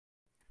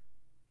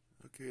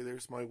Okay,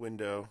 there's my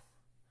window.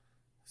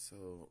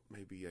 So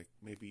maybe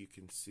you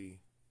can see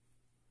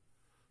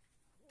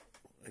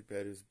my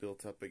bed is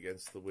built up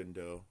against the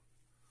window,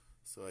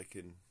 so I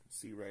can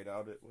see right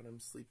out it when I'm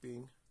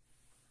sleeping.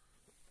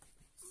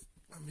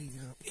 Let me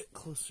get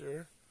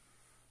closer.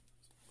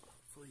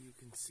 Hopefully you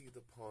can see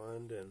the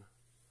pond and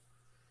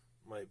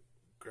my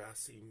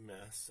grassy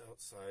mess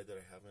outside that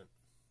I haven't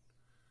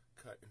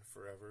cut in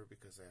forever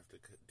because I have to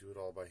do it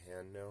all by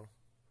hand now.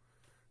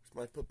 There's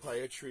my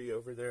papaya tree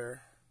over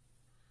there.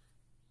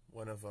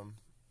 One of them.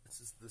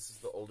 This is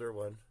the older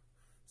one.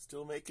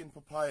 Still making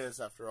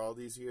papayas after all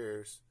these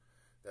years.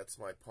 That's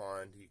my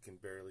pond. You can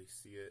barely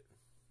see it.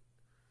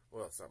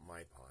 Well, it's not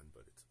my pond,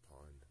 but it's a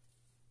pond.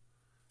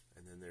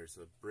 And then there's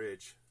a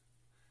bridge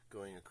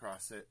going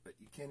across it, but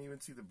you can't even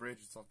see the bridge.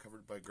 It's all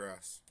covered by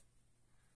grass.